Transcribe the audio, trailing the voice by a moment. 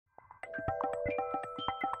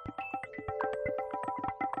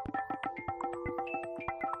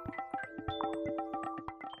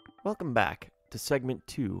Welcome back to segment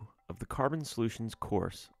 2 of the Carbon Solutions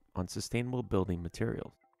course on sustainable building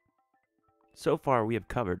materials. So far we have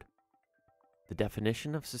covered the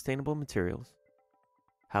definition of sustainable materials,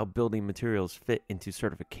 how building materials fit into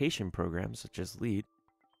certification programs such as LEED,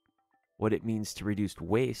 what it means to reduce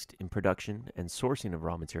waste in production and sourcing of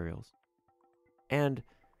raw materials, and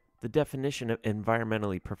the definition of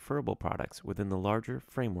environmentally preferable products within the larger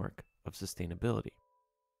framework of sustainability.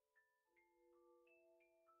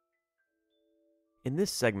 In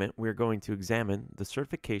this segment, we are going to examine the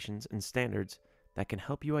certifications and standards that can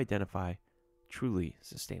help you identify truly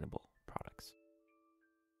sustainable products.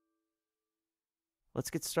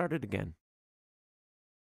 Let's get started again.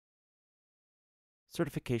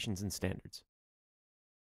 Certifications and standards.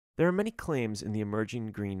 There are many claims in the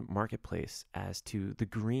emerging green marketplace as to the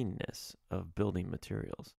greenness of building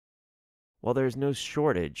materials. While there is no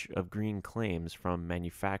shortage of green claims from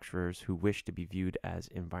manufacturers who wish to be viewed as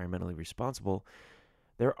environmentally responsible,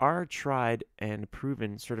 there are tried and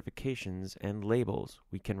proven certifications and labels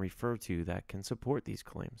we can refer to that can support these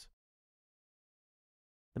claims.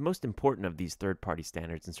 The most important of these third-party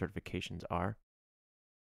standards and certifications are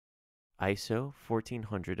ISO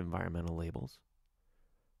 1400 environmental labels,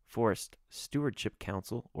 Forest Stewardship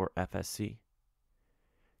Council or FSC,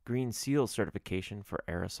 Green Seal certification for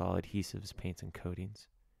aerosol adhesives, paints, and coatings,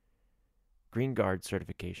 GREENGUARD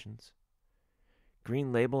certifications,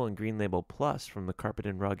 Green Label and Green Label Plus from the Carpet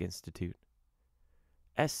and Rug Institute,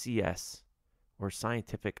 SCS or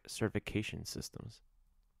Scientific Certification Systems,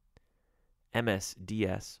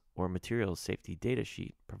 MSDS or Materials Safety Data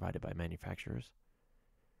Sheet provided by manufacturers,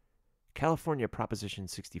 California Proposition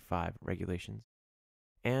 65 regulations,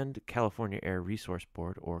 and California Air Resource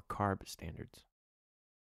Board or CARB standards.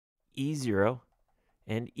 E0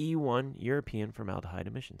 and E1 European formaldehyde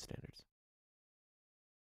emission standards.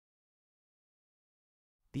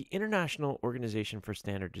 The International Organization for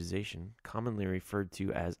Standardization, commonly referred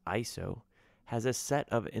to as ISO, has a set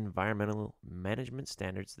of environmental management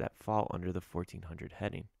standards that fall under the 1400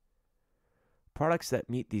 heading. Products that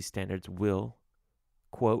meet these standards will,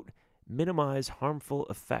 quote, minimize harmful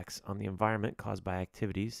effects on the environment caused by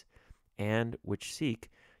activities and which seek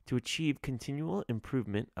to achieve continual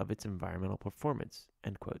improvement of its environmental performance,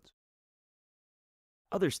 end quotes.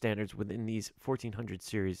 Other standards within these 1400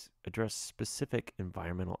 series address specific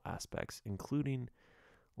environmental aspects, including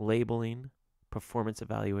labeling, performance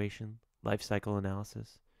evaluation, life cycle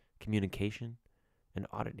analysis, communication, and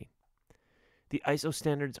auditing. The ISO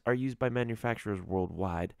standards are used by manufacturers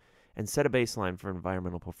worldwide and set a baseline for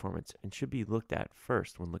environmental performance and should be looked at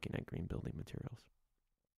first when looking at green building materials.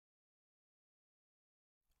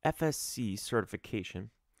 FSC certification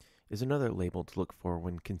is another label to look for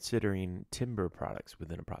when considering timber products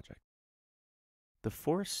within a project. The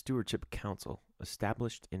Forest Stewardship Council,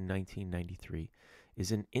 established in 1993,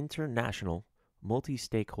 is an international,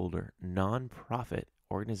 multi-stakeholder, non-profit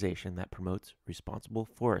organization that promotes responsible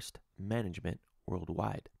forest management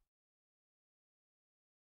worldwide.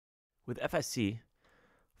 With FSC,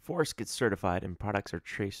 forests get certified and products are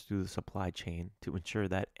traced through the supply chain to ensure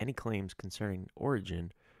that any claims concerning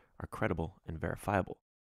origin are credible and verifiable.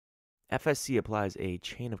 FSC applies a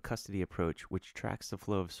chain of custody approach which tracks the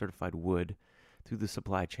flow of certified wood through the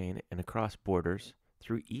supply chain and across borders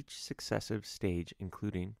through each successive stage,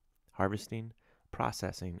 including harvesting,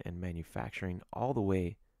 processing, and manufacturing, all the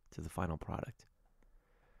way to the final product.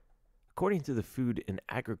 According to the Food and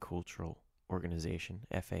Agricultural Organization,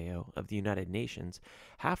 FAO, of the United Nations,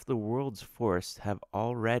 half the world's forests have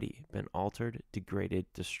already been altered, degraded,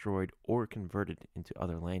 destroyed, or converted into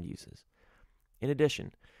other land uses. In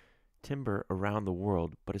addition, timber around the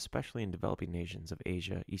world, but especially in developing nations of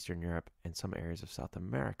Asia, Eastern Europe, and some areas of South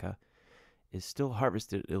America, is still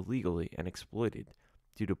harvested illegally and exploited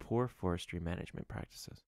due to poor forestry management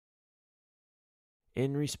practices.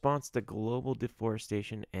 In response to global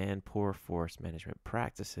deforestation and poor forest management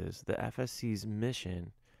practices, the FSC's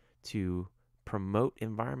mission to promote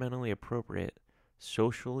environmentally appropriate,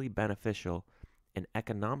 socially beneficial, and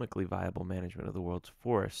economically viable management of the world's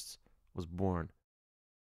forests was born.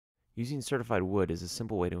 Using certified wood is a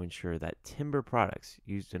simple way to ensure that timber products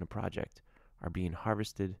used in a project are being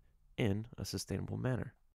harvested in a sustainable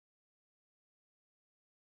manner.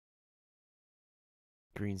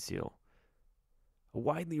 Green Seal. A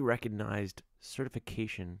widely recognized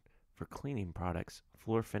certification for cleaning products,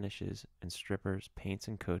 floor finishes, and strippers, paints,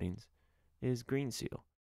 and coatings is Green Seal.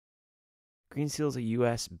 Green Seal is a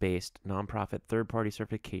U.S.-based nonprofit third-party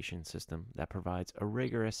certification system that provides a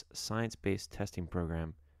rigorous science-based testing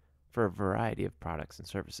program for a variety of products and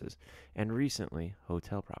services, and recently,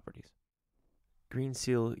 hotel properties. Green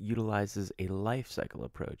Seal utilizes a life cycle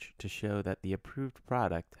approach to show that the approved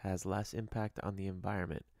product has less impact on the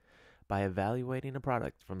environment by evaluating a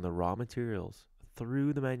product from the raw materials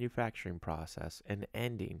through the manufacturing process and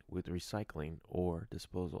ending with recycling or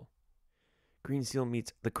disposal. Green Seal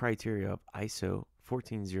meets the criteria of ISO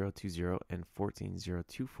 14020 and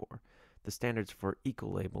 14024, the standards for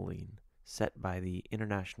eco-labeling set by the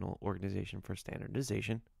International Organization for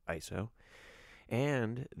Standardization, ISO,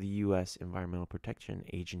 and the U.S. Environmental Protection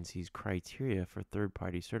Agency's criteria for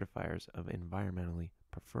third-party certifiers of environmentally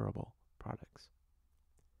preferable products.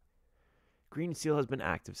 Green Seal has been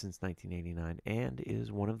active since 1989 and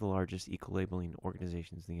is one of the largest eco-labeling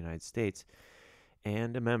organizations in the United States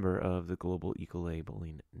and a member of the Global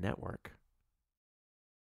Eco-Labeling Network.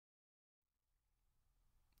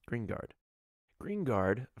 GreenGuard.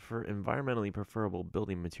 GreenGuard for environmentally preferable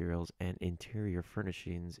building materials and interior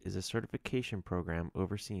furnishings is a certification program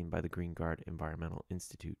overseen by the GreenGuard Environmental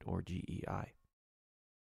Institute, or GEI.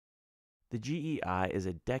 The GEI is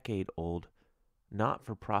a decade-old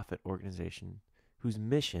not-for-profit organization whose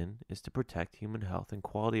mission is to protect human health and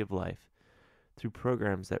quality of life through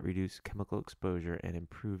programs that reduce chemical exposure and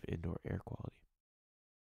improve indoor air quality.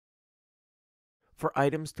 For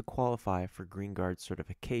items to qualify for GreenGuard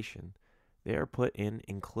certification, they are put in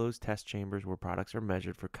enclosed test chambers where products are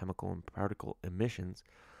measured for chemical and particle emissions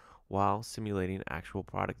while simulating actual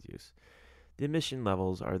product use. The emission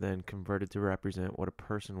levels are then converted to represent what a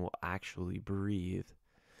person will actually breathe.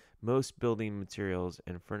 Most building materials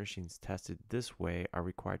and furnishings tested this way are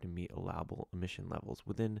required to meet allowable emission levels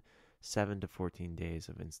within 7 to 14 days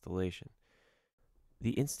of installation.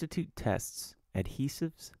 The Institute tests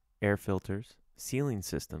adhesives, air filters, ceiling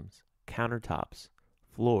systems, countertops,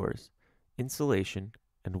 floors, insulation,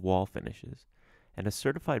 and wall finishes, and a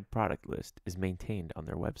certified product list is maintained on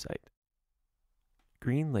their website.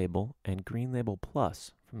 Green Label and Green Label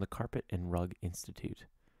Plus from the Carpet and Rug Institute.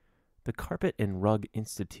 The Carpet and Rug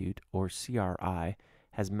Institute, or CRI,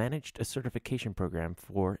 has managed a certification program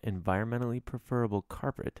for environmentally preferable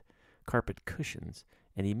carpet cushions,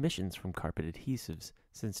 and emissions from carpet adhesives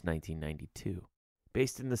since 1992.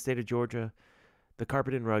 Based in the state of Georgia, the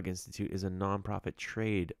Carpet and Rug Institute is a nonprofit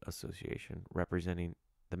trade association representing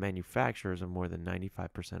the manufacturers of more than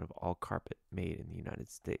 95% of all carpet made in the United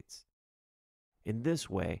States. In this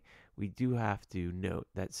way, we do have to note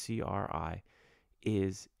that CRI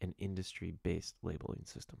is an industry-based labeling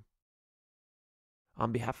system.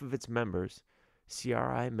 On behalf of its members,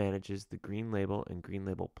 CRI manages the Green Label and Green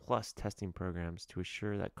Label Plus testing programs to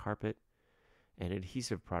assure that carpet and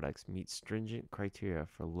adhesive products meet stringent criteria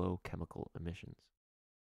for low chemical emissions.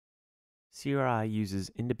 CRI uses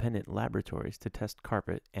independent laboratories to test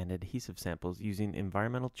carpet and adhesive samples using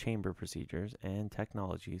environmental chamber procedures and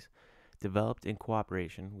technologies developed in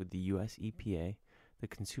cooperation with the U.S. EPA, the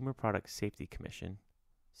Consumer Product Safety Commission,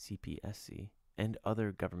 CPSC, and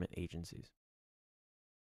other government agencies.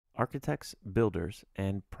 Architects, builders,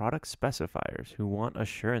 and product specifiers who want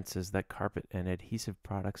assurances that carpet and adhesive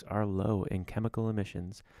products are low in chemical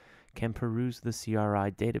emissions can peruse the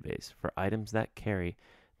CRI database for items that carry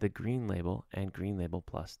the Green Label and Green Label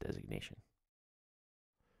Plus designation.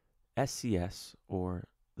 SCS, or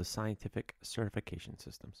the Scientific Certification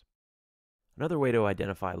Systems. Another way to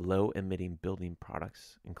identify low-emitting building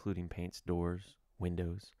products, including paints, doors,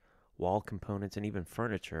 windows, wall components, and even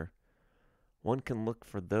furniture, one can look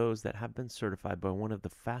for those that have been certified by one of the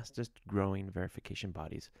fastest growing verification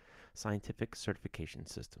bodies, Scientific Certification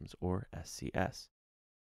Systems, or SCS.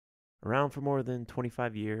 Around for more than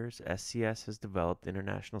 25 years, SCS has developed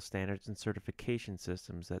international standards and certification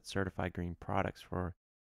systems that certify green products for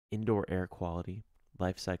indoor air quality,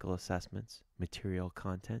 life cycle assessments, material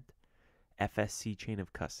content, FSC chain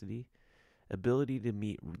of custody, ability to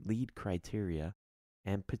meet LEED criteria,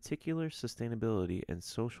 and particular sustainability and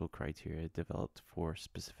social criteria developed for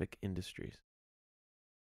specific industries.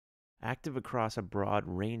 Active across a broad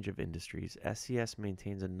range of industries, SCS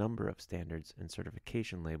maintains a number of standards and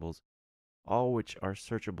certification labels, all which are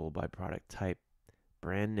searchable by product type,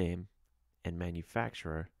 brand name, and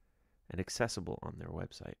manufacturer, and accessible on their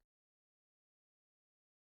website.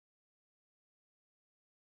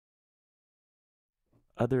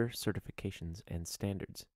 Other certifications and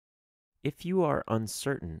standards. If you are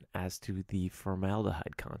uncertain as to the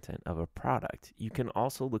formaldehyde content of a product, you can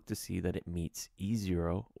also look to see that it meets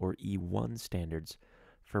E0 or E1 standards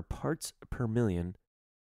for parts per million,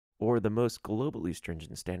 or the most globally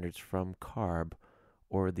stringent standards from CARB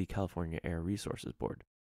or the California Air Resources Board.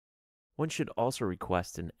 One should also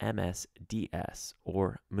request an MSDS,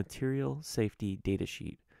 or Material Safety Data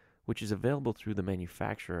Sheet, which is available through the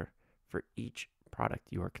manufacturer for each product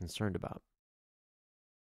you are concerned about.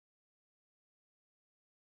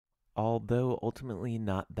 Although ultimately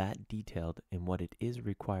not that detailed in what it is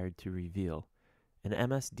required to reveal, an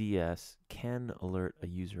MSDS can alert a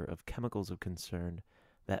user of chemicals of concern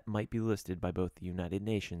that might be listed by both the United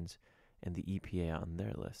Nations and the EPA on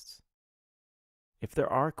their lists. If there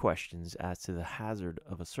are questions as to the hazard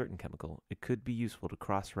of a certain chemical, it could be useful to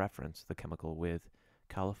cross-reference the chemical with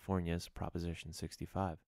California's Proposition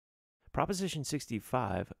 65. Proposition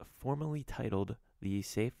 65, formally titled the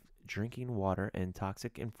Safe Drinking Water and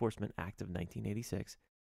Toxic Enforcement Act of 1986,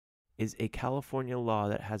 is a California law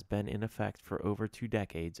that has been in effect for over 2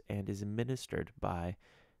 decades and is administered by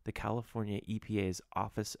the California EPA's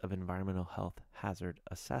Office of Environmental Health Hazard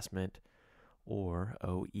Assessment, or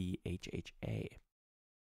OEHHA.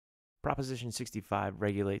 Proposition 65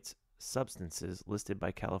 regulates substances listed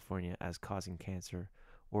by California as causing cancer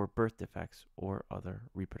or birth defects or other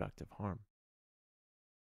reproductive harm.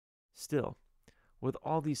 Still, with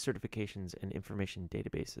all these certifications and information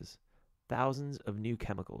databases, thousands of new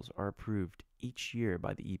chemicals are approved each year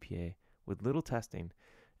by the EPA with little testing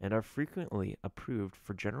and are frequently approved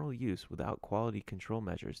for general use without quality control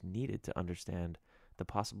measures needed to understand the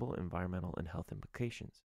possible environmental and health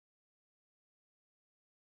implications.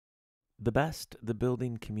 The best the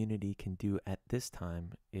building community can do at this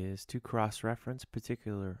time is to cross-reference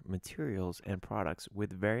particular materials and products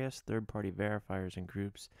with various third-party verifiers and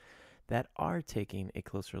groups that are taking a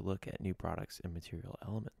closer look at new products and material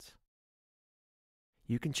elements.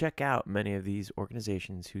 You can check out many of these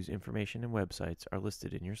organizations whose information and websites are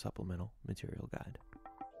listed in your supplemental material guide.